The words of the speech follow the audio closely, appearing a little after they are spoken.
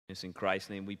It's in Christ's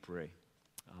name we pray.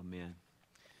 Amen.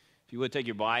 If you would take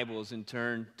your Bibles and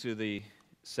turn to the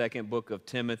second book of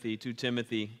Timothy, 2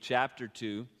 Timothy chapter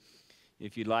 2.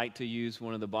 If you'd like to use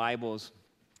one of the Bibles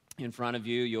in front of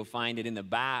you, you'll find it in the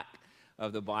back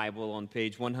of the Bible on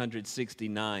page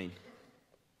 169.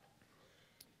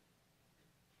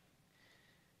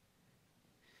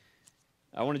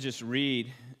 I want to just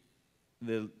read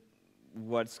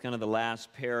what's kind of the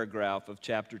last paragraph of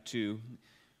chapter 2,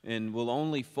 and we'll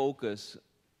only focus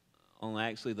on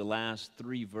actually the last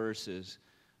 3 verses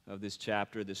of this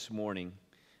chapter this morning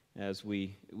as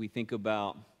we think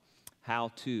about how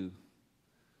to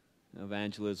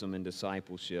evangelism and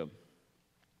discipleship.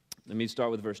 Let me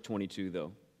start with verse 22,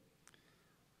 though.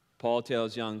 Paul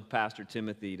tells young Pastor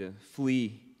Timothy to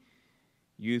flee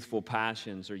youthful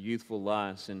passions or youthful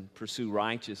lusts and pursue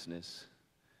righteousness,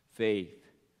 faith,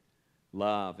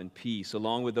 love, and peace,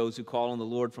 along with those who call on the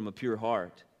Lord from a pure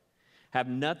heart. Have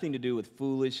nothing to do with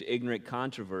foolish, ignorant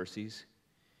controversies.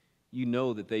 You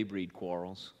know that they breed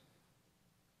quarrels.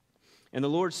 And the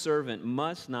Lord's servant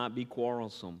must not be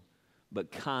quarrelsome, but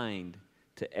kind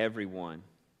to everyone,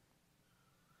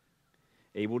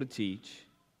 able to teach,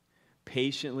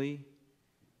 patiently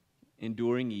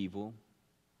enduring evil,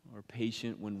 or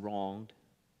patient when wronged,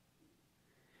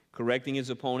 correcting his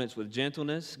opponents with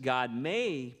gentleness. God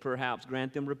may perhaps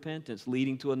grant them repentance,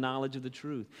 leading to a knowledge of the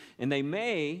truth, and they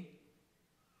may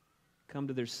come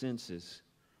to their senses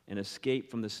and escape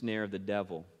from the snare of the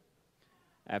devil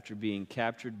after being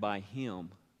captured by him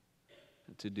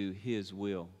to do his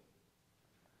will.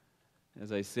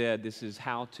 As I said, this is a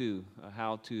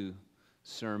how-to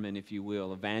sermon, if you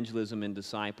will, evangelism and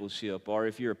discipleship. Or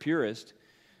if you're a purist,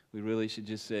 we really should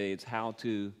just say it's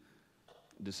how-to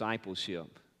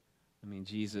discipleship. I mean,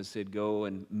 Jesus said, go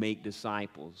and make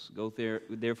disciples. Go there,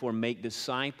 therefore make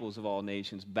disciples of all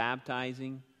nations,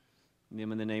 baptizing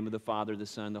them in the name of the Father, the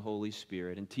Son, the Holy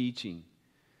Spirit, and teaching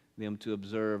them to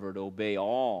observe or to obey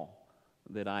all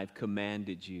that I've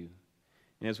commanded you.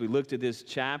 And as we looked at this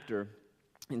chapter,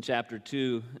 in chapter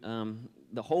 2,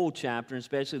 the whole chapter,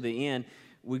 especially the end,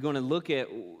 we're going to look at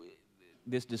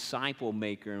this disciple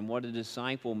maker and what a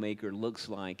disciple maker looks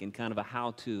like, and kind of a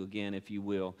how-to, again, if you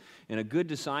will. And a good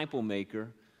disciple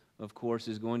maker, of course,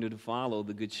 is going to follow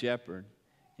the Good Shepherd.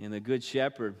 And the Good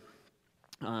Shepherd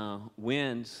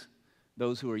wins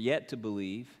those who are yet to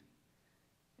believe,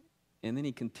 and then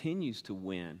he continues to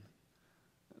win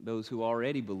those who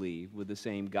already believe with the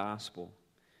same gospel.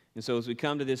 And so as we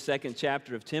come to this second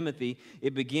chapter of Timothy,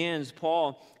 it begins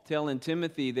Paul telling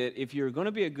Timothy that if you're going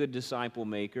to be a good disciple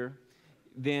maker,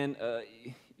 then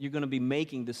you're going to be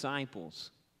making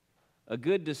disciples. A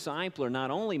good discipler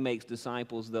not only makes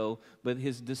disciples, though, but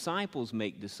his disciples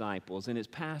make disciples, and it's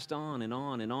passed on and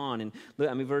on and on. And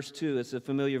I mean, verse 2, it's a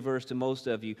familiar verse to most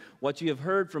of you. What you have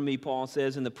heard from me, Paul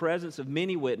says, in the presence of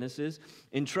many witnesses,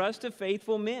 entrust to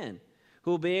faithful men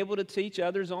who will be able to teach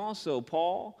others also.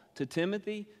 Paul to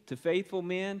Timothy, to faithful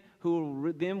men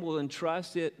who then will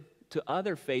entrust it to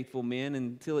other faithful men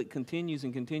until it continues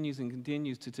and continues and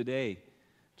continues to today,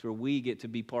 to where we get to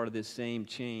be part of this same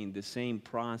chain, the same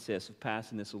process of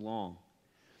passing this along.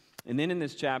 And then in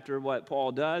this chapter, what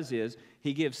Paul does is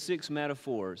he gives 6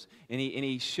 metaphors, and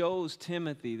he shows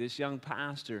Timothy, this young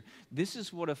pastor, this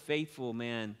is what a faithful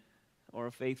man or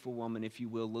a faithful woman, if you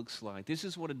will, looks like. This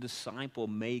is what a disciple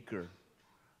maker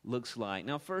looks like.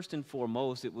 Now, first and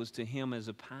foremost, it was to him as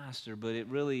a pastor, but it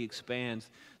really expands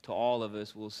to all of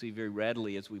us. We'll see very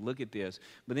readily as we look at this.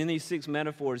 But in these 6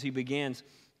 metaphors, he begins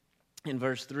in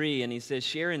verse 3, and he says,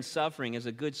 share in suffering as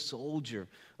a good soldier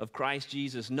of Christ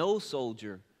Jesus. No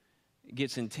soldier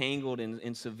gets entangled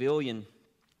in civilian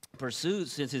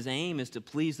pursuits, since his aim is to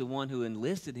please the one who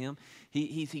enlisted him.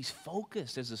 He's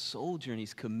focused as a soldier, and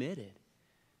he's committed.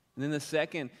 And then the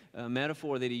second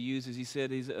metaphor that he uses, he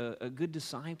said he's a good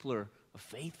discipler, a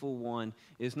faithful one,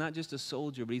 is not just a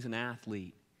soldier, but he's an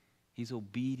athlete. He's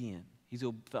obedient. He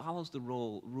follows the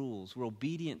rules. We're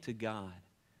obedient to God.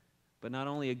 But not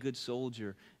only a good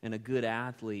soldier and a good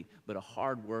athlete, but a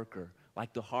hard worker,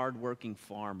 like the hard-working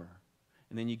farmer.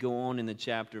 And then you go on in the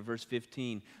chapter, verse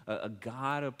 15, a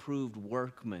God-approved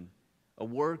workman, a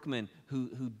workman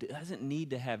who doesn't need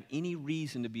to have any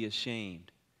reason to be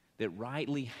ashamed, that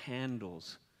rightly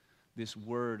handles this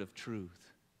word of truth.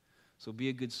 So be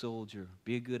a good soldier,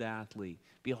 be a good athlete,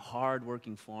 be a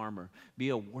hard-working farmer, be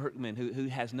a workman who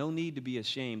has no need to be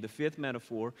ashamed. The 5th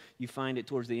metaphor, you find it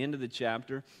towards the end of the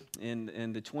chapter in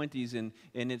the 20s,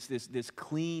 and it's this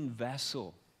clean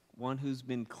vessel, one who's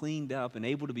been cleaned up and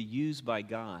able to be used by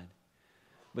God.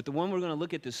 But the one we're going to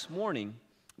look at this morning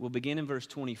will begin in verse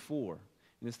 24.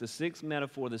 And it's the 6th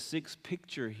metaphor, the 6th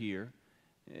picture here,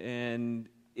 and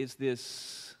it's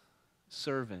this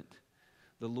servant,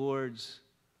 the Lord's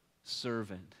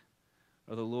servant,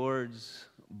 or the Lord's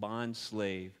bond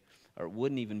slave, or it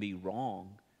wouldn't even be wrong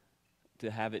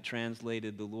to have it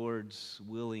translated the Lord's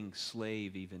willing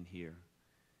slave even here.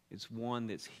 It's one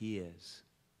that's His,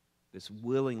 that's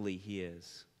willingly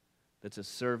His, that's a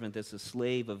servant, that's a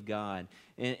slave of God.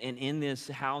 And in this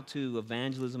how-to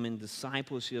evangelism and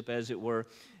discipleship, as it were,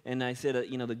 and I said,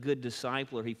 the good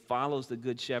discipler, he follows the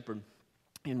good shepherd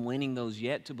in winning those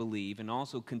yet to believe and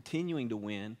also continuing to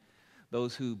win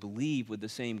those who believe with the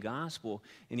same gospel.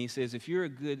 And he says, if you're a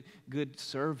good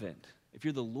servant, if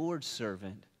you're the Lord's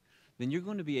servant, then you're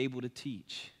going to be able to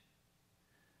teach.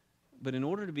 But in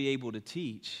order to be able to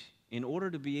teach, in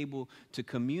order to be able to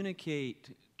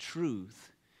communicate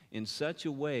truth in such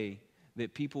a way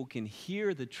that people can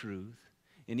hear the truth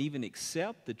and even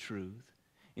accept the truth,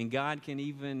 and God can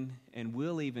even and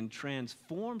will even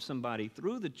transform somebody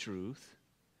through the truth,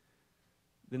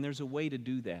 then there's a way to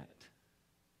do that.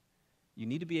 You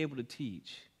need to be able to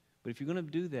teach. But if you're going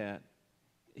to do that,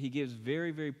 he gets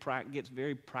very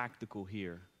practical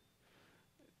here.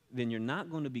 Then you're not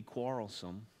going to be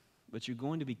quarrelsome, but you're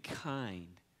going to be kind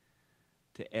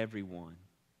to everyone.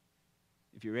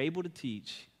 If you're able to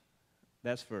teach,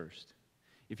 that's first.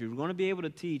 If you're going to be able to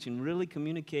teach and really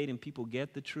communicate and people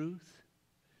get the truth,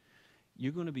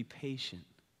 you're going to be patient.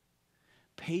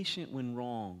 Patient when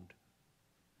wronged.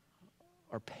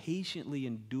 Or patiently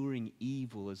enduring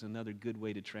evil is another good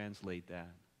way to translate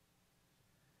that.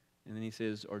 And then he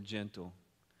says, or gentle.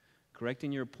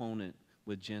 Correcting your opponent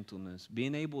with gentleness.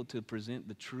 Being able to present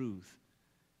the truth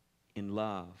in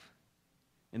love.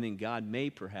 And then God may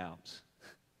perhaps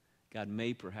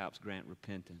grant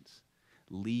repentance,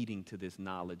 leading to this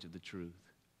knowledge of the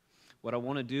truth. What I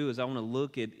want to do is I want to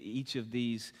look at each of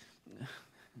these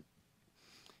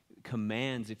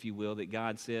commands, if you will, that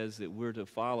God says that we're to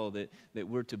follow, that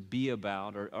we're to be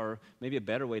about, or maybe a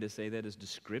better way to say that is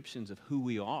descriptions of who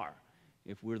we are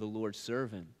if we're the Lord's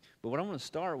servant. But what I want to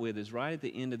start with is right at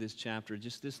the end of this chapter,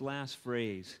 just this last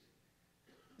phrase.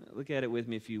 Look at it with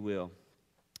me, if you will.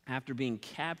 After being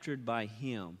captured by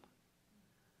Him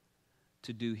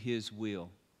to do His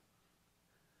will.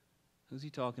 Who's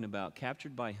he talking about?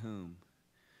 Captured by whom?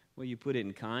 Well, you put it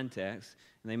in context,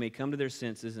 and they may come to their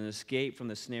senses and escape from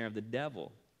the snare of the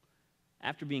devil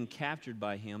after being captured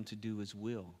by him to do his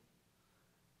will.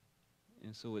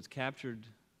 And so it's captured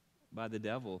by the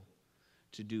devil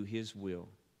to do his will.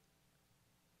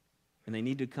 And they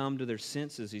need to come to their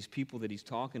senses, these people that he's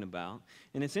talking about.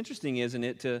 And it's interesting, isn't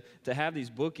it, to have these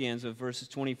bookends of verses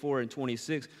 24 and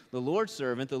 26. The Lord's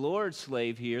servant, the Lord's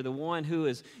slave here, the one who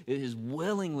is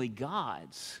willingly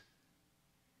God's,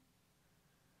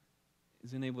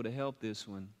 is unable to help this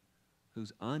one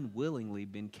who's unwillingly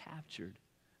been captured,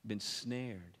 been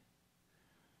snared.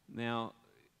 Now,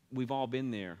 we've all been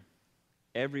there.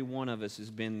 Every one of us has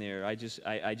been there. I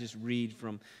just read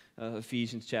from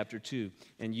Ephesians chapter 2.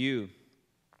 And you,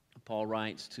 Paul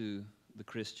writes to the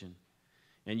Christian,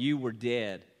 and you were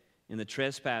dead in the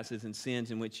trespasses and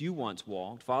sins in which you once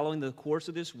walked, following the course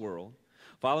of this world,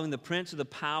 following the prince of the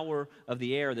power of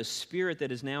the air, the spirit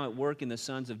that is now at work in the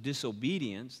sons of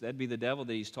disobedience. That'd be the devil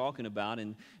that he's talking about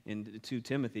in 2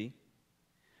 Timothy.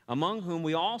 Among whom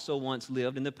we also once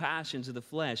lived in the passions of the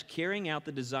flesh, carrying out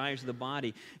the desires of the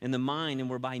body and the mind, and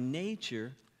were by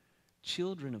nature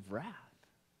children of wrath.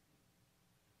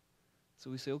 So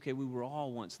we say, okay, we were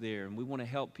all once there, and we want to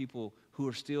help people who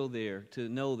are still there to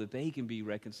know that they can be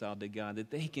reconciled to God,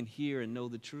 that they can hear and know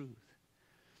the truth.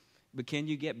 But can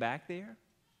you get back there?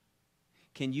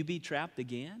 Can you be trapped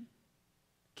again?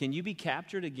 Can you be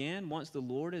captured again once the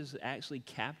Lord has actually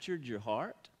captured your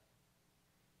heart?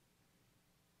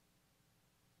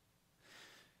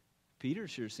 Peter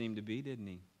sure seemed to be, didn't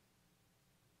he?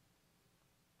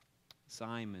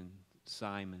 Simon,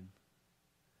 Simon,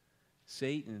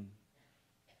 Satan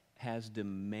has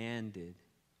demanded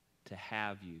to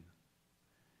have you,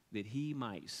 that he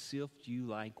might sift you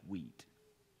like wheat.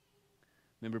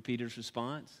 Remember Peter's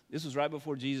response? This was right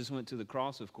before Jesus went to the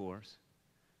cross, of course.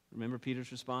 Remember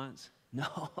Peter's response?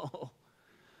 No,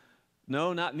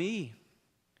 not me.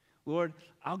 Lord,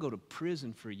 I'll go to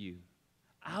prison for you.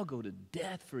 I'll go to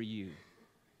death for you.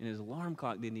 And his alarm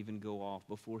clock didn't even go off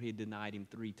before he had denied him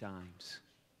 3 times.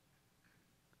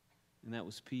 And that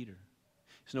was Peter.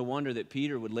 It's no wonder that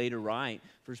Peter would later write,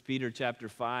 1 Peter chapter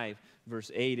 5, verse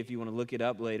 8, if you want to look it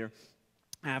up later,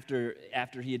 after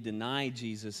he had denied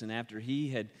Jesus and after he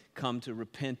had come to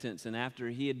repentance and after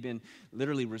he had been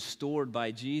literally restored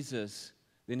by Jesus,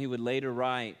 then he would later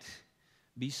write,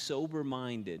 be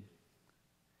sober-minded,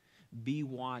 be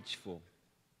watchful.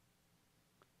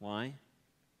 Why?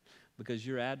 Because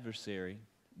your adversary,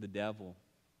 the devil,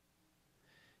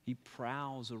 he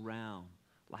prowls around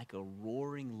like a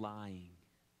roaring lion,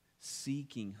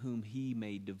 seeking whom he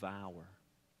may devour.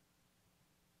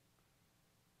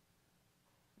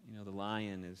 You know, the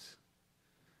lion is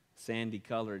sandy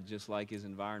colored just like his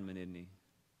environment, isn't he?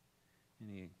 And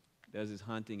he does his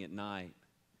hunting at night,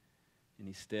 and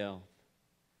he's stealth.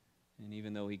 And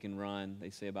even though he can run, they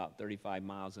say about 35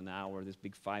 miles an hour, this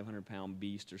big 500-pound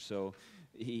beast or so,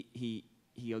 he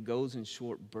goes in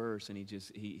short bursts, and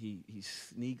he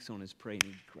sneaks on his prey, and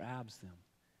he grabs them,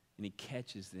 and he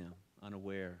catches them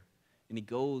unaware. And he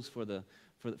goes for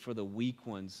the weak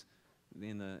ones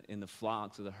in the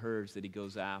flocks or the herds that he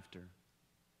goes after.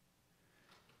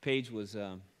 Paige was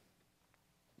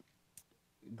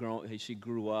she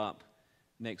grew up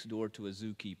next door to a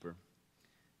zookeeper.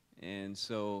 And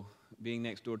so being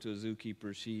next door to a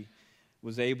zookeeper, she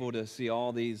was able to see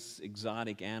all these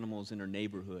exotic animals in her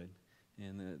neighborhood.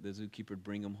 And the zookeeper would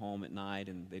bring them home at night,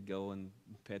 and they'd go and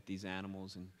pet these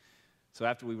animals. And so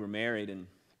after we were married and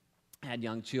had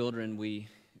young children, we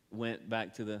went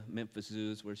back to the Memphis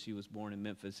zoos where she was born in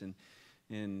Memphis.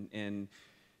 And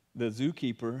the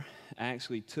zookeeper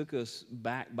actually took us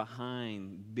back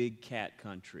behind big cat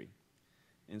country.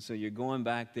 And so you're going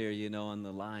back there, you know, and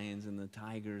the lions and the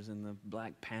tigers and the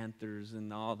black panthers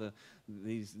and all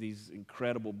these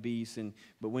incredible beasts.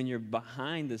 But when you're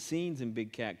behind the scenes in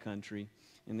big cat country,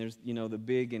 and there's, you know, the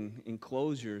big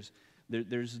enclosures,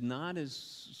 there's not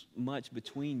as much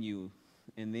between you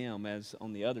and them as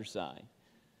on the other side.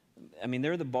 I mean,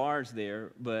 there are the bars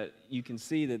there, but you can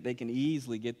see that they can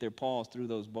easily get their paws through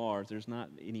those bars. There's not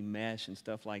any mesh and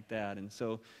stuff like that. And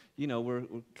so, you know, we're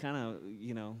kind of,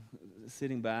 you know,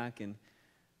 sitting back.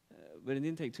 But it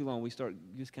didn't take too long. We start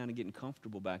just kind of getting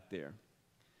comfortable back there.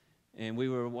 And we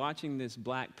were watching this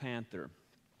black panther.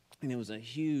 And it was a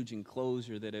huge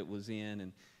enclosure that it was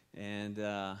in. And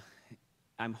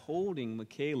I'm holding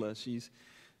Michaela.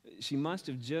 She must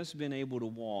have just been able to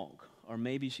walk. Or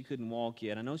maybe she couldn't walk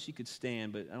yet. I know she could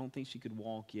stand, but I don't think she could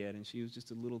walk yet. And she was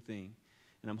just a little thing.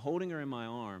 And I'm holding her in my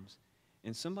arms.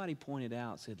 And somebody pointed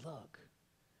out, said, look,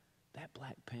 that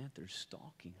black panther's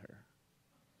stalking her.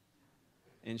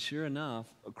 And sure enough,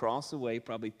 across the way,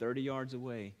 probably 30 yards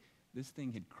away, this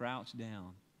thing had crouched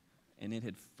down. And it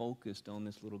had focused on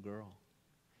this little girl.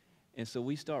 And so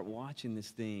we start watching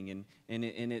this thing, and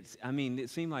it's, I mean, it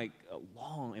seemed like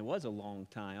it was a long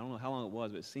time. I don't know how long it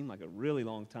was, but it seemed like a really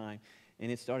long time.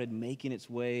 And it started making its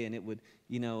way, and it would,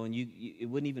 you know, and it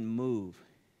wouldn't even move.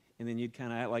 And then you'd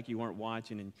kind of act like you weren't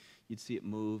watching, and you'd see it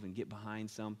move and get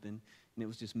behind something. And it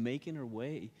was just making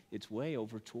its way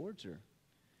over towards her.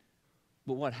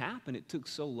 But what happened, it took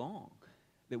so long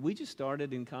that we just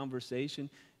started in conversation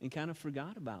and kind of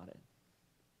forgot about it.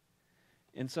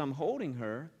 And so I'm holding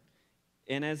her.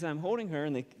 And as I'm holding her,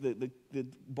 and the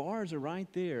bars are right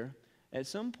there, at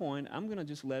some point, I'm going to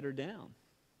just let her down.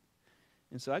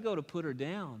 And so I go to put her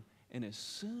down, and as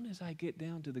soon as I get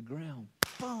down to the ground,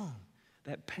 boom,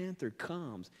 that panther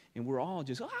comes, and we're all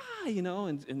just, you know,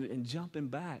 and jumping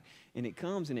back. And it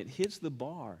comes, and it hits the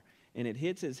bar, and it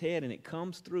hits his head, and it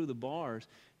comes through the bars,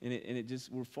 and it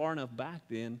just, we're far enough back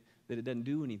then that it doesn't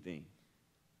do anything.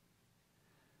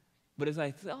 But as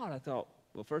I thought,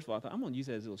 well, first of all, I thought, I'm going to use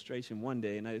that as an illustration one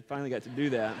day, and I finally got to do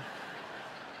that.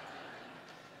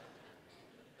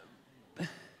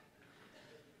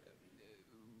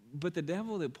 But the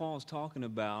devil that Paul's talking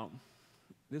about,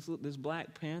 this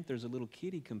black panther's a little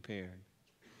kitty compared.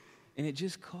 And it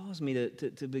just caused me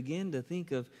to begin to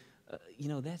think of, you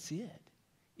know, that's it.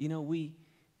 You know, we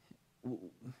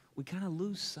kind of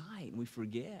lose sight, and we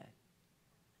forget.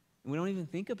 And we don't even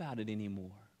think about it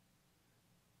anymore.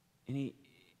 And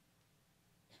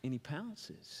he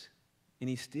pounces. And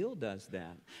he still does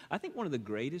that. I think one of the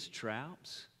greatest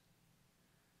traps,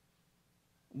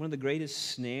 one of the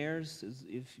greatest snares,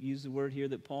 if you use the word here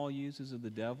that Paul uses of the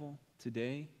devil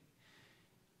today,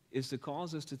 is to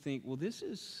cause us to think, well, this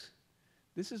is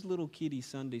little kiddie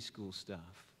Sunday school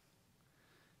stuff.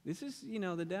 This is, you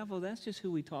know, the devil, that's just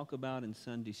who we talk about in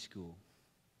Sunday school.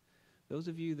 Those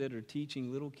of you that are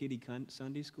teaching little kiddie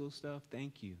Sunday school stuff,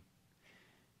 thank you.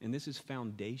 And this is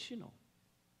foundational.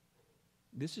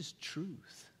 This is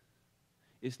truth.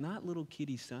 It's not little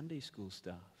kiddie Sunday school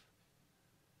stuff.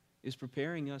 It's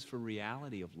preparing us for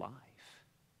reality of life.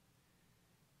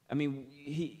 I mean,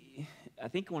 I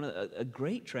think a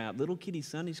great trap, little kiddie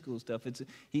Sunday school stuff.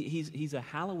 He's a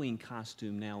Halloween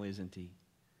costume now, isn't he?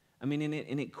 I mean,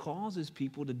 and it causes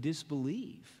people to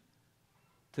disbelieve,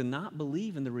 to not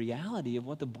believe in the reality of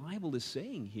what the Bible is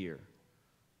saying here,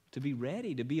 to be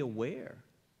ready, to be aware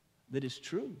that it's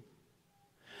true.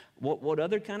 What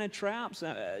other kind of traps?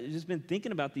 I've just been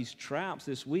thinking about these traps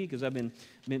this week as I've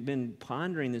been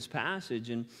pondering this passage.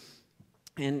 And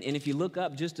if you look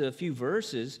up just a few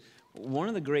verses, one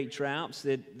of the great traps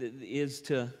that is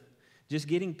to just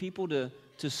getting people to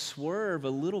swerve a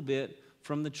little bit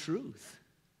from the truth.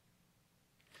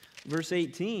 Verse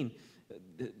 18,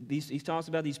 he talks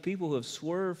about these people who have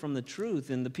swerved from the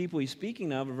truth, and the people he's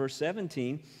speaking of in verse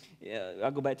 17, I'll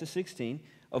go back to 16,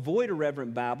 avoid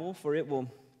irreverent babble, for it will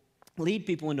lead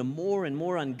people into more and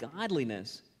more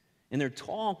ungodliness, and their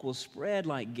talk will spread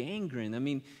like gangrene. I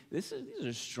mean, these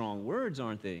are strong words,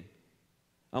 aren't they?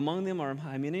 Among them are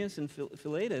Hymenaeus and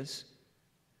Philetus,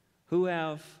 who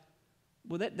have,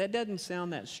 well, that doesn't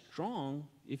sound that strong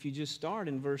if you just start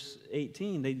in verse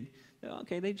 18.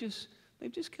 They've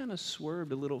just kind of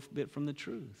swerved a little bit from the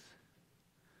truth.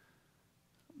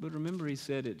 But remember, he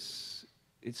said it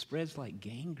spreads like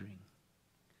gangrene.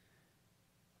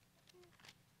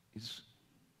 It's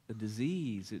a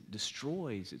disease. It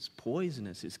destroys. It's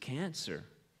poisonous. It's cancer.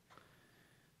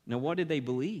 Now, what did they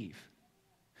believe?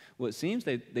 Well, it seems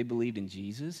they believed in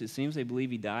Jesus. It seems they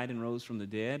believed he died and rose from the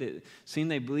dead. It seemed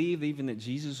they believed even that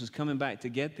Jesus was coming back to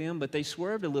get them, but they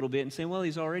swerved a little bit and saying, well,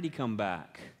 he's already come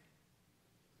back.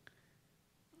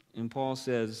 And Paul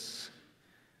says,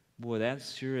 boy, that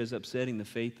sure is upsetting the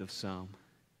faith of some.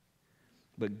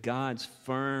 But God's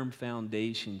firm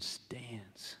foundation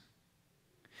stands.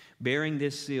 Bearing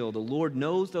this seal, the Lord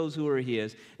knows those who are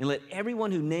his, and let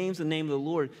everyone who names the name of the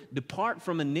Lord depart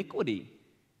from iniquity.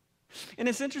 And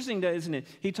it's interesting, isn't it?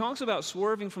 He talks about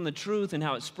swerving from the truth and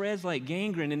how it spreads like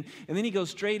gangrene, and then he goes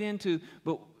straight into,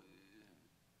 but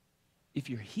if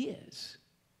you're his,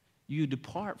 you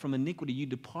depart from iniquity, you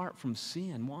depart from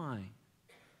sin. Why?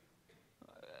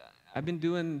 I've been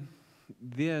doing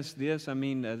this, I've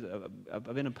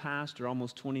been a pastor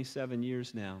almost 27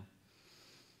 years now.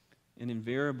 And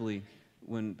invariably,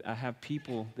 when I have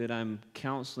people that I'm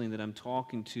counseling, that I'm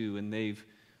talking to, and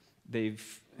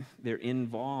they're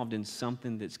involved in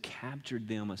something that's captured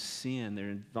them, a sin. They're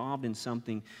involved in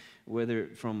something, whether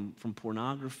from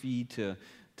pornography to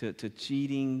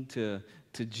cheating to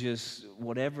just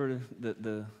whatever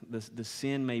the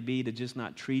sin may be, to just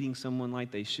not treating someone like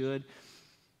they should.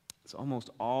 It's almost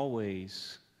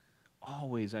always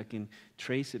I can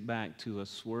trace it back to a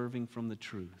swerving from the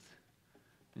truth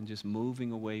and just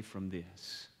moving away from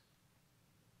this,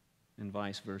 and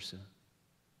vice versa.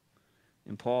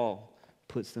 And Paul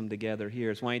puts them together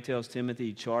here. It's why he tells Timothy,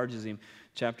 he charges him,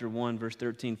 chapter 1, verse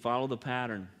 13, follow the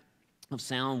pattern of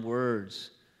sound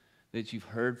words that you've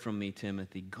heard from me,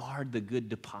 Timothy. Guard the good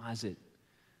deposit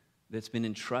that's been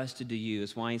entrusted to you.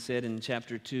 That's why he said in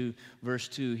chapter 2, verse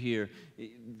 2 here,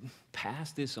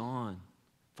 pass this on.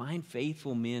 Find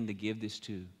faithful men to give this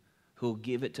to, who'll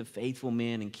give it to faithful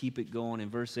men and keep it going. In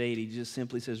verse 8, he just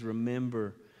simply says,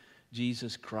 remember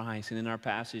Jesus Christ. And in our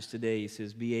passage today, he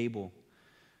says, be able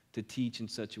to teach in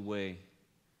such a way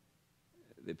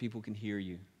that people can hear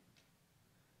you,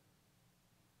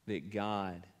 that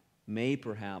God may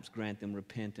perhaps grant them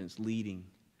repentance leading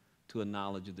to a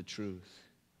knowledge of the truth.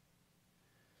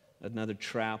 Another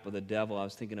trap of the devil I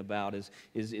was thinking about is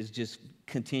just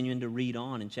continuing to read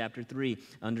on in chapter 3.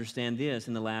 Understand this,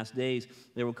 in the last days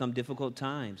there will come difficult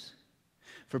times.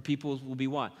 For people will be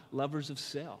what? Lovers of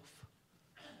self.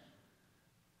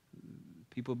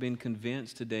 People have been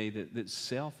convinced today that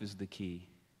self is the key.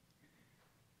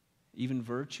 Even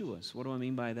virtuous. What do I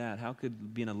mean by that? How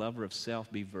could being a lover of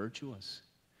self be virtuous?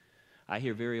 I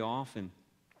hear very often,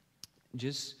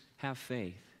 just have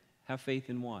faith. Have faith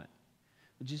in what?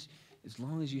 Just as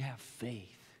long as you have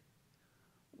faith.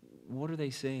 What are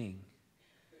they saying?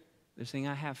 They're saying,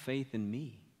 I have faith in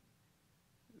me.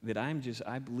 That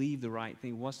I believe the right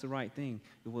thing. What's the right thing?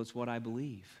 Well, it's what I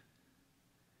believe.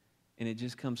 And it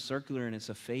just comes circular, and it's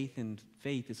a faith in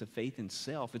faith. It's a faith in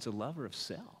self. It's a lover of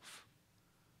self.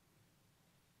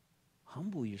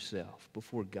 Humble yourself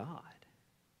before God.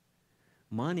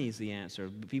 Money is the answer.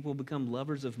 People become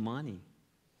lovers of money.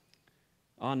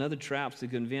 Another trap to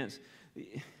convince.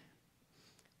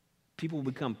 People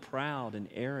become proud and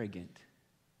arrogant.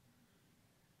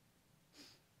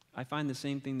 I find the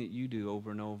same thing that you do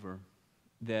over and over,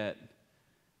 that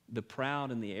the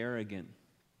proud and the arrogant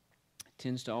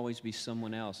tends to always be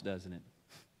someone else, doesn't it?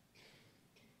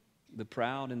 The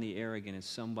proud and the arrogant is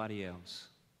somebody else.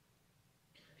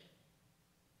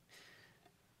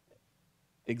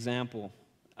 Example,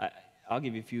 I'll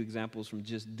give you a few examples from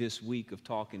just this week of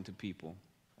talking to people.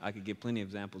 I could give plenty of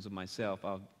examples of myself.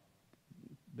 I'll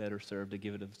better serve to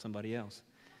give it to somebody else.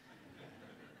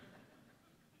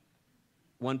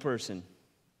 One person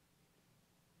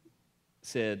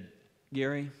said,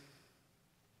 Gary,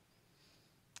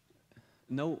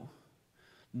 no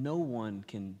one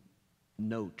can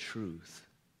know truth.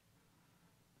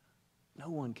 No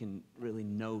one can really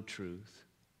know truth.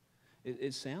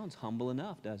 It sounds humble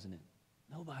enough, doesn't it?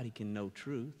 Nobody can know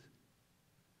truth.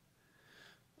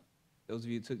 Those of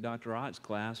you who took Dr. Ott's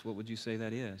class, what would you say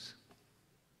that is?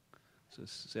 It's a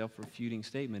self-refuting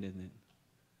statement, isn't it?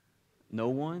 No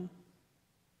one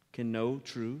can know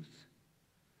truth.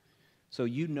 So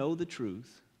you know the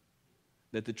truth,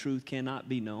 that the truth cannot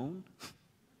be known.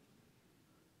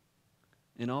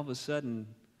 And all of a sudden,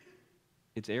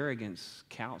 it's arrogance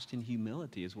couched in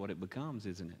humility is what it becomes,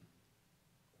 isn't it?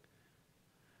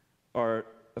 Or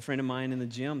a friend of mine in the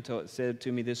gym said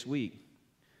to me this week,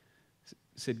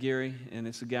 said, Gary, and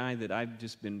it's a guy that I've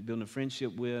just been building a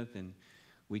friendship with, and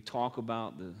we talk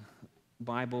about the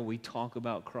Bible, we talk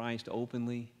about Christ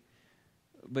openly.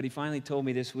 But he finally told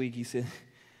me this week, he said,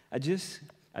 I just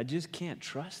can't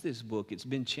trust this book. It's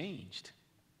been changed.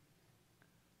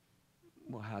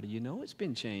 Well, how do you know it's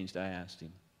been changed? I asked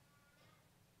him.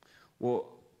 Well,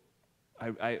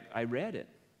 I read it.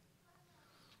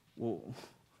 Well,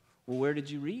 where did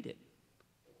you read it?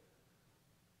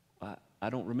 I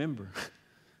don't remember.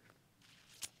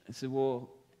 I said, well,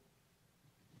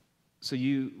 so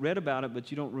you read about it,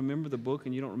 but you don't remember the book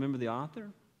and you don't remember the author?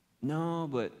 No,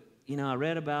 but, I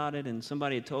read about it and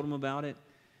somebody had told him about it.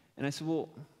 And I said, well,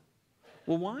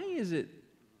 why is it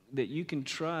that you can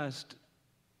trust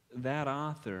that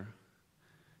author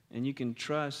and you can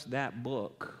trust that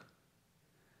book?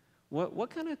 What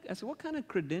kind of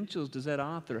credentials does that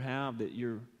author have that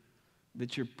you're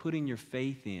putting your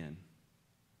faith in?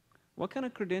 What kind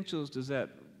of credentials does that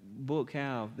book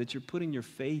have that you're putting your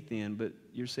faith in, but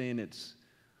you're saying it's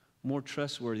more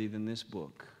trustworthy than this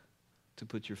book to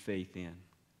put your faith in?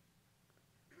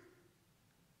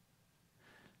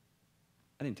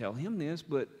 I didn't tell him this,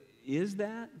 but is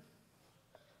that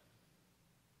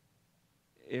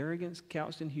arrogance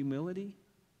couched in humility?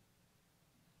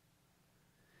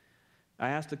 I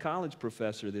asked a college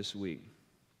professor this week,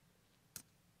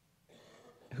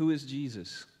 who is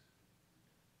Jesus?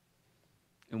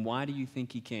 And why do you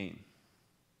think he came?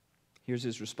 Here's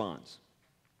his response.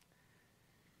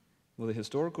 Well, the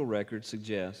historical record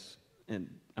suggests, and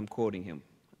I'm quoting him,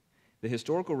 the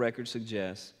historical record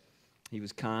suggests he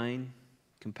was kind,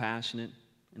 compassionate,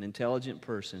 an intelligent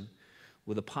person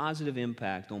with a positive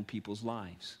impact on people's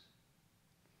lives.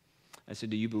 I said,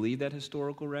 do you believe that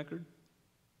historical record?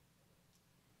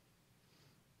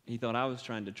 He thought I was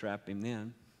trying to trap him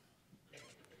then.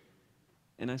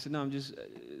 And I said, no, I'm just,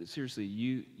 seriously,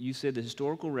 you said the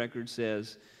historical record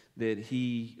says that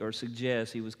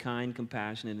suggests he was kind,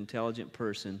 compassionate, intelligent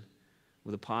person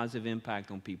with a positive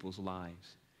impact on people's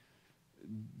lives.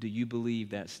 Do you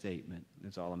believe that statement?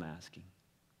 That's all I'm asking.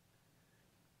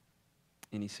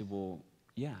 And he said, well,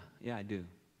 yeah, I do.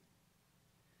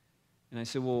 And I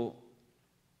said, well,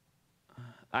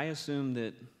 I assume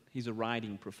that he's a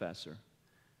writing professor.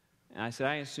 And I said,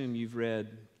 I assume you've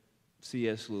read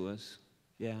C.S. Lewis.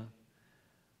 Yeah.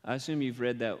 I assume you've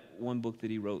read that one book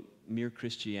that he wrote, Mere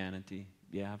Christianity.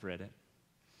 Yeah, I've read it.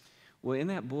 Well, in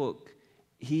that book,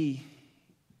 he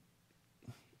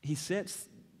sets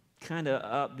kind of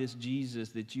up this Jesus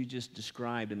that you just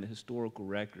described in the historical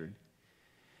record.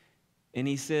 And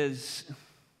he says,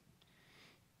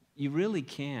 you really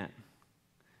can't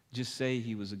just say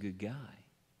he was a good guy.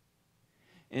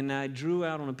 And I drew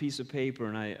out on a piece of paper,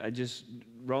 and I just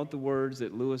wrote the words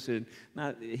that Lewis had,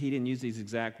 he didn't use these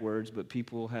exact words, but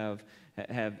people have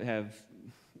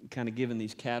kind of given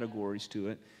these categories to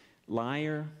it: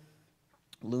 liar,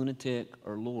 lunatic,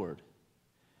 or Lord.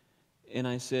 And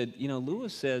I said,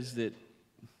 Lewis says that,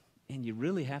 and you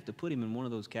really have to put him in one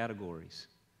of those categories.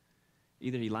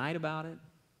 Either he lied about it,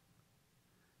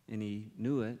 and he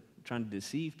knew it, trying to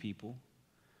deceive people,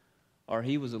 or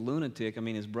he was a lunatic. I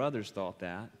mean, his brothers thought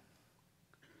that.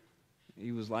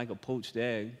 He was like a poached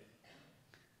egg,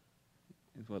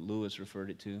 is what Lewis referred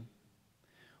it to.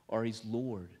 Or he's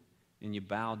Lord, and you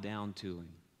bow down to him,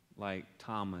 like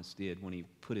Thomas did when he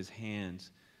put his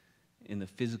hands in the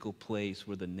physical place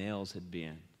where the nails had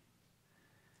been.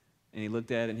 And he looked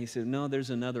at it and he said, no,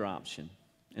 there's another option.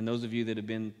 And those of you that have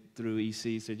been through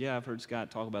EC said, yeah, I've heard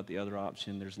Scott talk about the other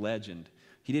option. There's legend.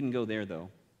 He didn't go there, though.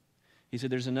 He said,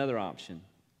 there's another option.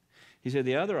 He said,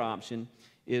 the other option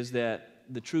is that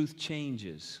the truth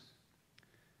changes.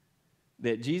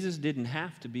 That Jesus didn't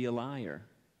have to be a liar.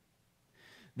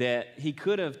 That he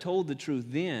could have told the truth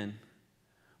then,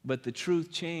 but the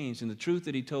truth changed, and the truth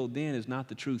that he told then is not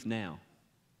the truth now.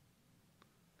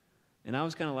 And I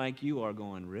was kind of like you are,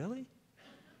 going, really?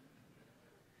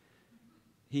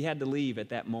 He had to leave at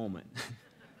that moment.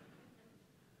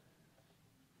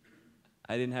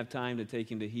 I didn't have time to take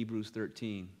him to Hebrews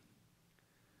 13,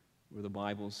 where the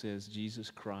Bible says Jesus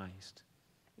Christ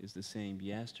is the same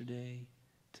yesterday,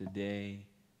 today,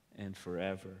 and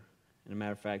forever. And a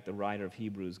matter of fact, the writer of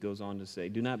Hebrews goes on to say,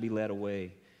 do not be led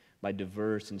away by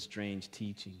diverse and strange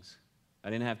teachings. I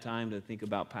didn't have time to think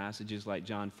about passages like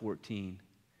John 14,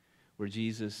 where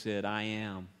Jesus said, I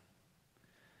am.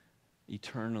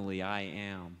 Eternally, I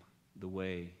am the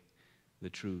way, the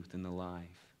truth, and the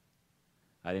life.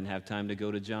 I didn't have time to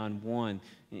go to John 1.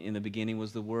 In the beginning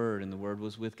was the Word, and the Word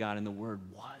was with God, and the Word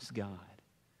was God.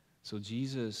 So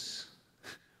Jesus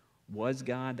was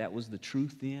God. That was the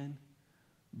truth then.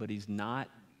 But he's not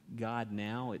God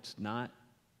now. It's not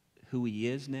who he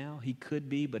is now. He could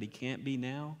be, but he can't be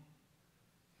now.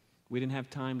 We didn't have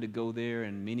time to go there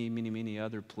and many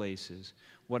other places.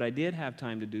 What I did have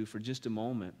time to do for just a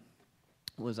moment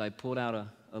was I pulled out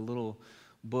a little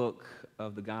book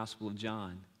of the Gospel of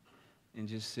John and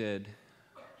just said,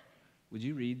 would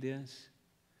you read this?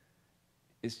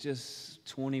 It's just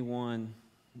 21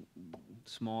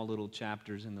 small little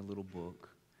chapters in the little book,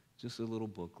 just a little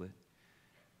booklet.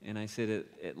 And I said,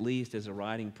 at least as a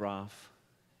writing prof,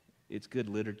 it's good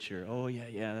literature. Oh,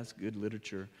 yeah, that's good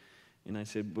literature. And I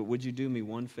said, but would you do me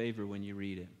one favor when you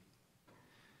read it?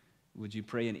 Would you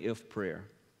pray an if prayer?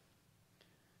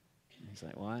 And he's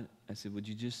like, what? I said, would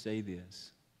you just say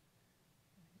this?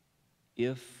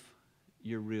 If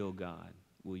you're real, God,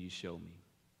 will you show me?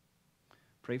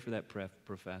 Pray for that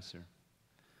professor.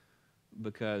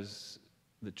 Because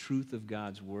the truth of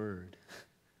God's word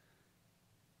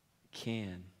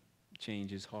can change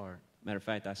his heart. Matter of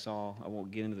fact, I won't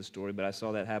get into the story, but I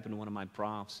saw that happen to one of my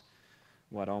profs,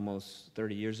 almost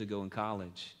 30 years ago in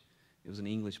college. It was an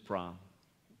English prof.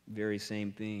 Very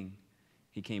same thing.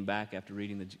 He came back after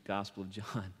reading the Gospel of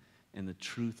John, and the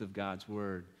truth of God's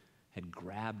word had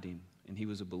grabbed him, and he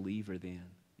was a believer then,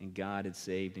 and God had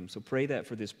saved him. So pray that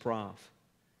for this prof.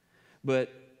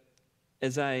 But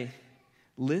as I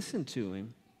listened to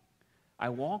him, I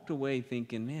walked away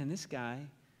thinking, man, this guy's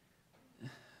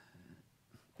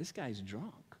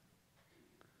drunk.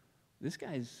 This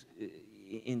guy's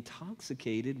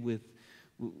intoxicated with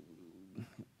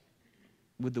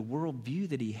the worldview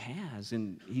that he has,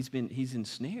 and he's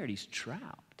ensnared, he's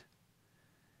trapped.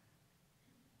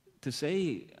 To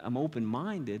say I'm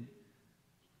open-minded,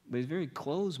 but he's very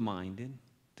closed-minded,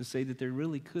 to say that there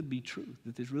really could be truth,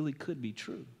 that this really could be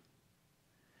true.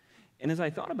 And as I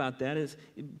thought about that,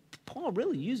 Paul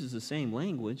really uses the same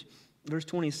language. Verse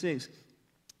 26,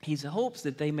 he hopes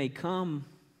that they may come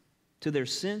to their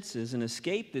senses and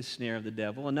escape this snare of the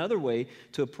devil. Another way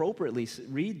to appropriately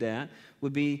read that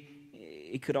would be,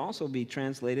 it could also be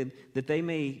translated, that they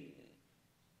may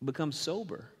become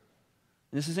sober.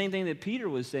 And it's the same thing that Peter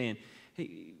was saying.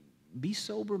 Hey, be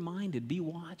sober-minded, be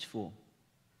watchful.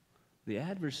 The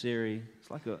adversary,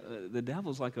 the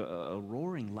devil's like a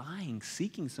roaring lion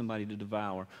seeking somebody to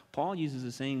devour. Paul uses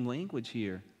the same language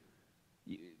here.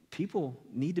 People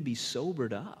need to be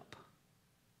sobered up.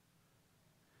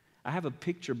 I have a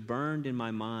picture burned in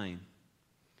my mind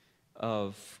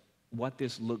of what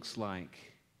this looks like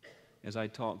as I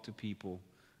talk to people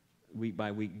week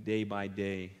by week, day by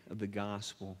day, of the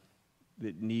gospel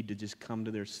that need to just come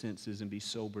to their senses and be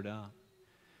sobered up.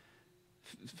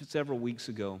 Several weeks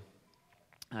ago,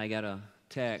 I got a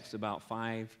text about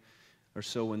 5 or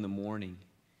so in the morning,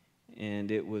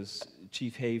 and it was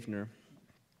Chief Havener,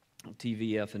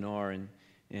 TVF&R,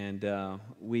 and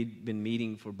we'd been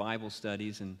meeting for Bible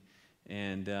studies,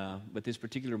 but this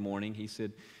particular morning, he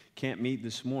said, can't meet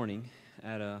this morning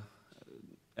at a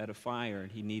fire,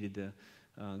 and he needed to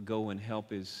go and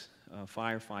help his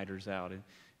firefighters out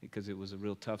because it was a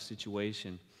real tough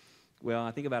situation. Well,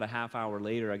 I think about a half hour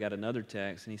later, I got another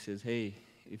text, and he says, hey,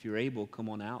 if you're able, come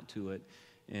on out to it.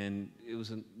 And it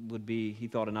would be, he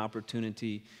thought, an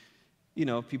opportunity,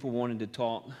 if people wanted to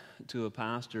talk to a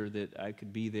pastor, that I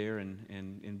could be there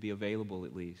and be available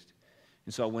at least.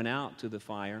 And so I went out to the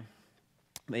fire.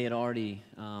 They had already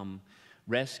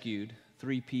rescued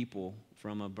 3 people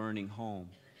from a burning home.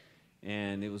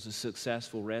 And it was a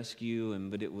successful rescue,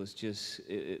 but it was just,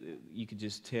 you could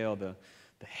just tell the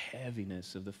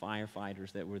heaviness of the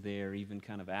firefighters that were there, even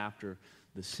kind of after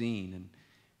the scene.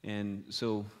 And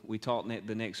so we talked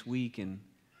the next week, and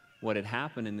what had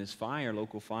happened in this fire,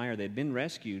 local fire, they'd been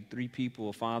rescued, 3 people,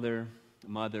 a father, a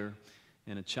mother,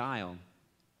 and a child.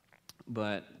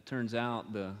 But it turns out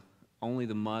only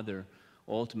the mother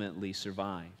ultimately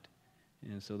survived.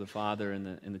 And so the father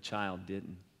and the child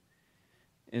didn't.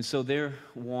 And so they're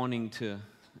wanting to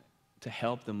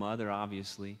help the mother,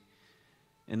 obviously.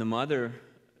 And the mother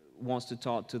wants to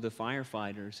talk to the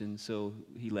firefighters, and so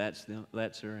he lets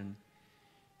her.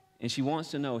 And she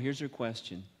wants to know, here's her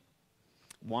question: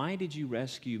 why did you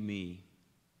rescue me,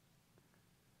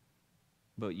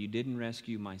 but you didn't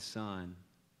rescue my son,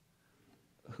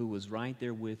 who was right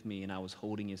there with me and I was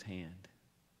holding his hand?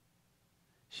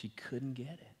 She couldn't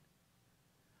get it.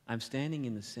 I'm standing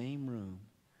in the same room.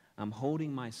 I'm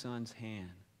holding my son's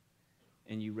hand,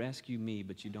 and you rescue me,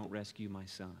 but you don't rescue my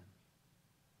son.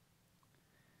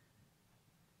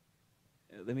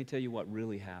 Let me tell you what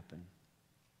really happened.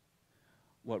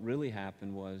 What really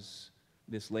happened was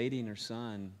this lady and her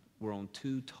son were on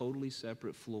two totally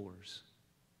separate floors.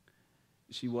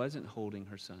 She wasn't holding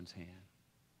her son's hand.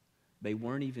 They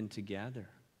weren't even together.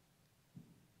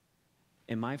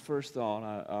 And my first thought,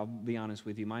 I'll be honest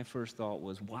with you, my first thought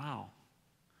was, wow,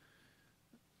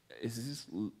 is this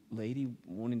lady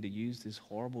wanting to use this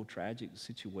horrible, tragic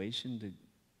situation to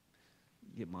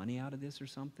get money out of this or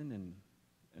something?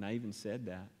 And I even said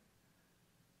that.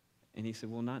 And he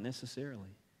said, well, not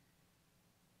necessarily.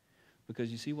 Because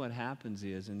you see what happens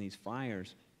is, in these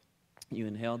fires, you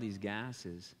inhale these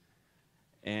gases,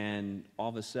 and all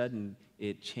of a sudden,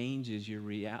 it changes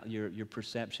your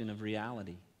perception of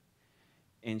reality.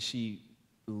 And she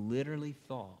literally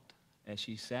thought, as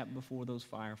she sat before those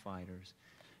firefighters,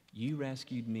 you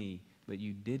rescued me, but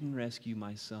you didn't rescue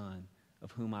my son,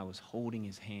 of whom I was holding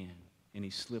his hand, and he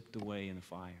slipped away in the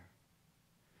fire.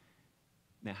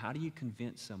 Now, how do you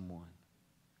convince someone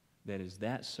that is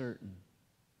that certain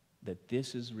that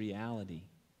this is reality,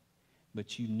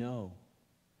 but you know,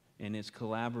 and it's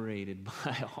collaborated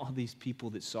by all these people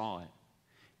that saw it,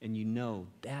 and you know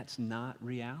that's not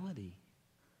reality?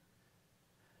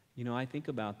 You know, I think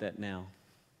about that now,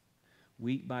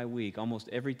 week by week, almost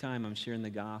every time I'm sharing the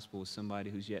gospel with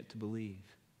somebody who's yet to believe,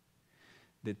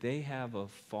 that they have a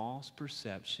false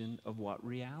perception of what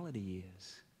reality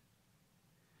is.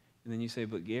 And then you say,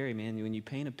 but Gary, man, when you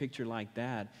paint a picture like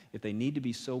that, if they need to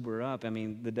be sober up, I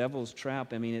mean, the devil's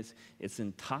trap, I mean, it's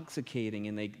intoxicating,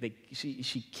 and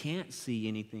she can't see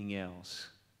anything else.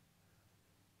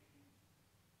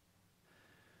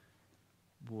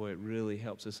 Boy, it really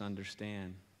helps us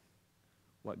understand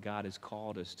what God has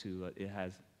called us to. It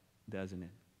has, doesn't it?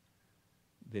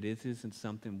 That it isn't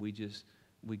something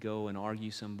we go and argue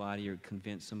somebody or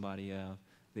convince somebody of,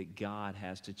 that God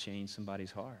has to change somebody's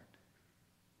heart.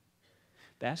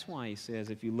 That's why he says,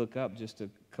 if you look up just a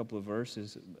couple of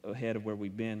verses ahead of where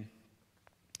we've been,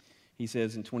 he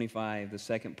says in 25, the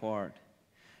second part,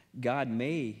 God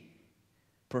may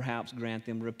perhaps grant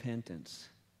them repentance,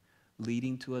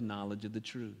 leading to a knowledge of the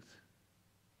truth.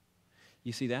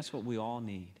 You see, that's what we all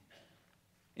need,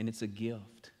 and it's a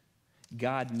gift.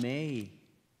 God may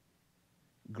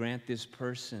grant this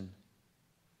person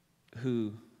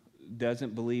who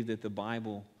doesn't believe that the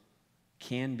Bible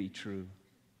can be true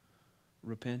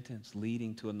repentance,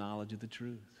 leading to a knowledge of the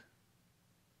truth.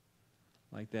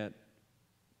 Like that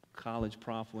college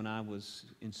prof when I was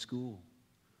in school.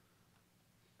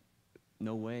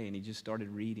 No way, and he just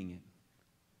started reading it.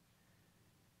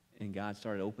 And God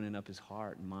started opening up his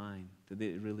heart and mind that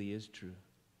it really is true.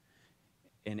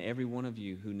 And every one of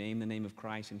you who name the name of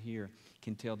Christ in here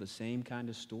can tell the same kind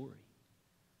of story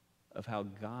of how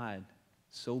God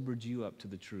sobered you up to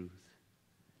the truth.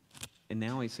 And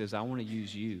now he says, I want to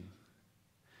use you.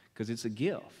 Because it's a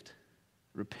gift.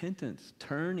 Repentance,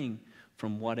 turning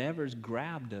from whatever's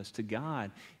grabbed us to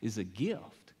God, is a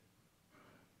gift.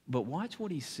 But watch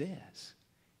what he says.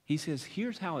 He says,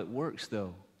 here's how it works,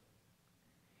 though.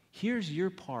 Here's your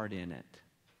part in it.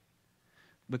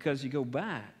 Because you go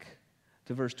back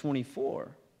to verse 24,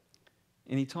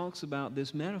 and he talks about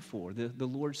this metaphor, the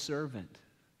Lord's servant,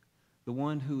 the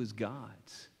one who is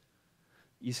God's.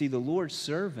 You see, the Lord's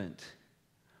servant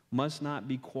must not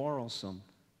be quarrelsome,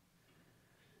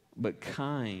 but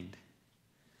kind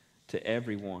to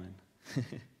everyone.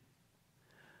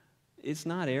 It's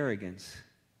not arrogance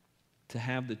to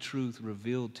have the truth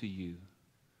revealed to you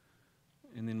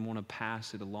and then want to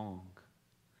pass it along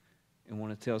and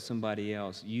want to tell somebody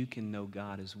else, you can know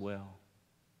God as well.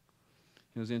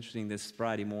 It was interesting this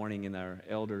Friday morning in our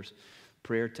elders'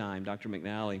 prayer time, Dr.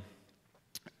 McNally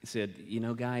said, you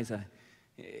know, guys,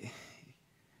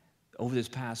 over this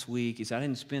past week, he said, I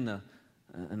didn't spend an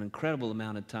incredible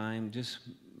amount of time, just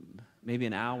maybe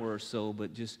an hour or so,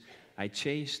 but just I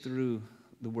chased through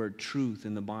the word truth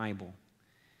in the Bible.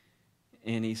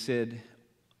 And he said,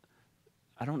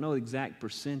 I don't know the exact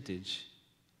percentage,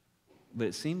 but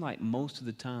it seemed like most of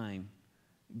the time,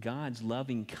 God's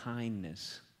loving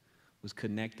kindness was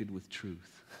connected with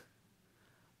truth.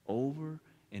 Over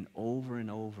and over and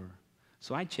over.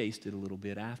 So I chased it a little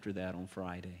bit after that on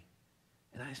Friday.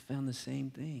 And I found the same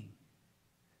thing.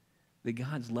 That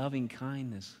God's loving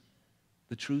kindness,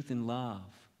 the truth in love,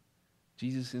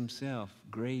 Jesus himself,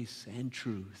 grace and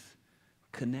truth,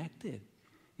 connected.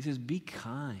 He says, be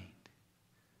kind.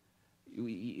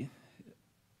 You're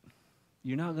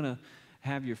not going to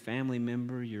have your family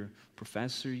member, your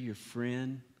professor, your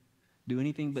friend do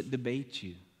anything but debate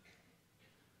you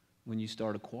when you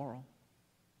start a quarrel.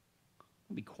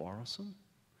 Don't be quarrelsome.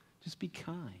 Just be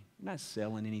kind. You're not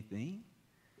selling anything.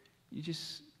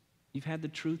 You've had the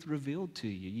truth revealed to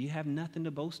you. You have nothing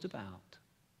to boast about.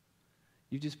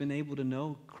 You've just been able to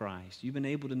know Christ. You've been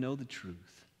able to know the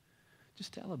truth.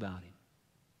 Just tell about him.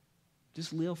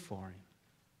 Just live for him.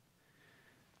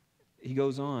 He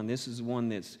goes on. This is one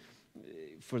that's,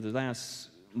 for the last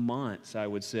months, I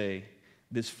would say,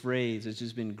 this phrase has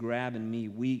just been grabbing me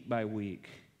week by week.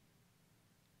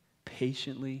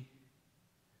 Patiently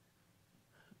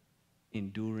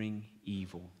enduring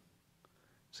evil.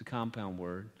 It's a compound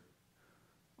word.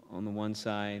 On the one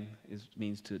side, it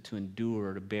means to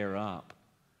endure or to bear up.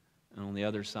 And on the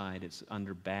other side, it's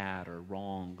under bad or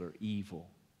wrong or evil.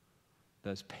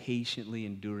 Thus, patiently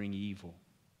enduring evil.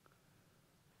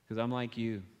 Because I'm like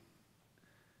you.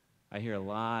 I hear a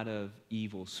lot of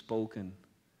evil spoken,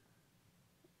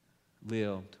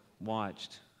 lived,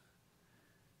 watched.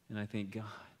 And I think, God,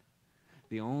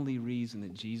 the only reason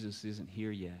that Jesus isn't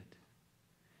here yet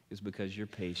is because you're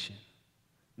patient,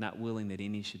 not willing that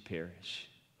any should perish,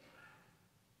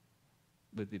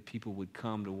 but that people would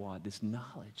come to what? This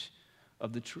knowledge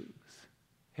of the truth.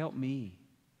 Help me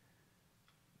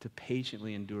to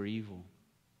patiently endure evil.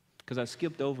 Because I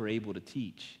skipped over able to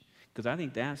teach. Because I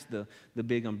think that's the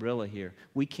big umbrella here.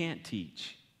 We can't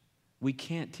teach. We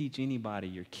can't teach anybody,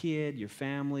 your kid, your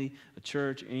family, a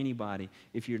church, anybody,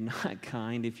 if you're not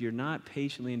kind, if you're not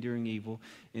patiently enduring evil,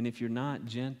 and if you're not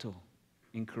gentle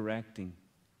in correcting.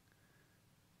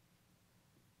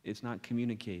 It's not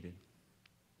communicated.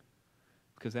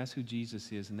 Because that's who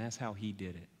Jesus is, and that's how he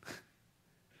did it.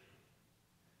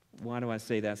 Why do I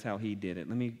say that's how he did it?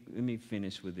 Let me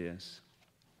finish with this.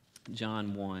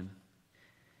 John 1.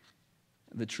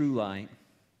 The true light,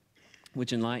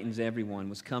 which enlightens everyone,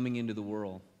 was coming into the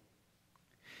world.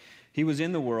 He was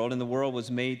in the world, and the world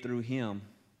was made through him.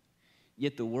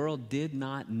 Yet the world did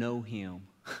not know him.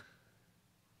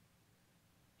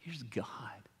 Here's God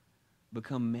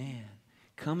become man,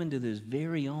 come into his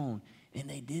very own, and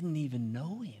they didn't even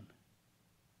know him.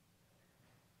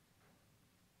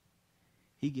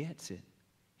 He gets it.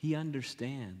 He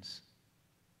understands.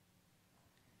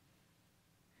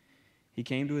 He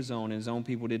came to his own, and his own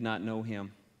people did not know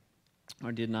him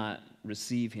or did not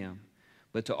receive him.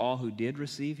 But to all who did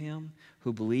receive him,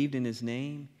 who believed in his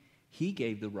name, he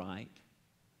gave the right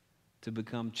to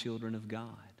become children of God.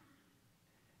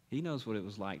 He knows what it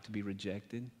was like to be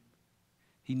rejected.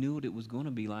 He knew what it was going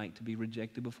to be like to be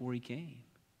rejected before he came.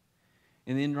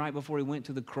 And then right before he went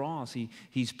to the cross,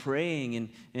 he's praying. And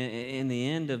in the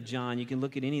end of John, you can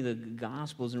look at any of the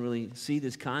Gospels and really see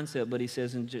this concept. But he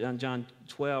says in John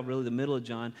 12, really the middle of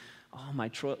John, oh,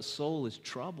 my soul is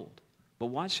troubled. But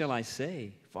what shall I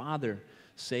say? Father,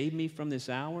 save me from this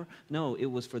hour? No, it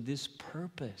was for this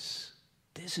purpose.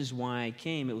 This is why I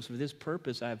came. It was for this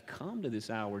purpose I have come to this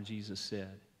hour, Jesus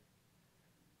said.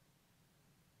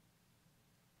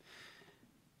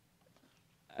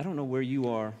 I don't know where you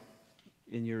are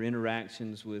in your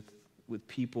interactions with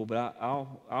people, but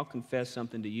I'll confess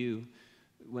something to you.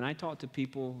 When I talk to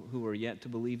people who are yet to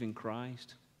believe in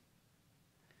Christ,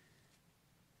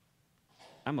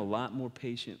 I'm a lot more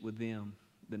patient with them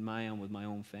than I am with my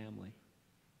own family,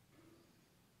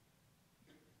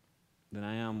 than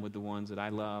I am with the ones that I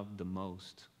love the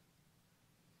most.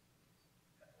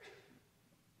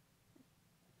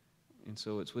 And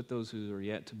so it's with those who are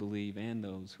yet to believe and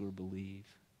those who are believe.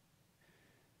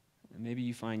 And maybe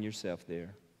you find yourself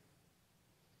there.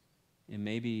 And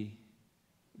maybe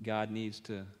God needs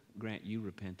to grant you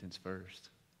repentance first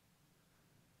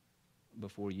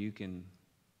before you can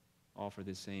offer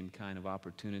the same kind of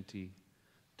opportunity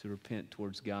to repent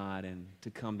towards God and to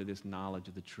come to this knowledge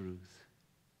of the truth.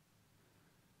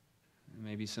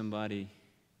 Maybe somebody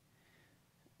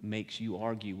makes you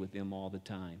argue with them all the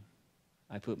time.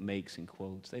 I put makes in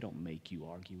quotes. They don't make you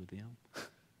argue with them.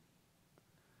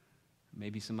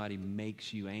 Maybe somebody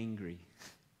makes you angry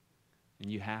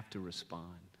and you have to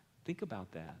respond. Think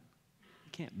about that. I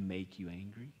can't make you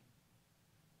angry.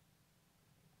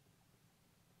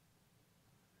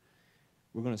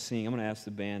 We're going to sing. I'm going to ask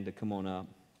the band to come on up.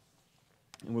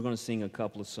 And we're going to sing a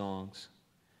couple of songs.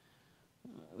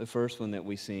 The first one that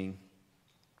we sing,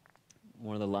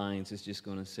 one of the lines is just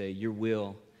going to say, your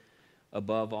will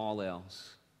above all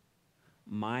else.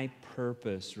 My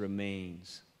purpose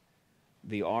remains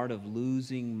the art of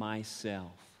losing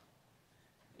myself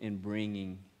and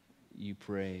bringing you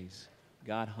praise.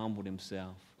 God humbled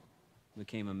himself,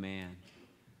 became a man.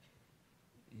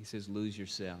 He says, lose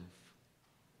yourself.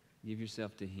 Give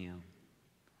yourself to him.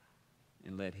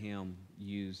 And let him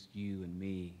use you and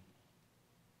me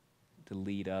to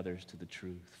lead others to the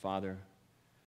truth. Father,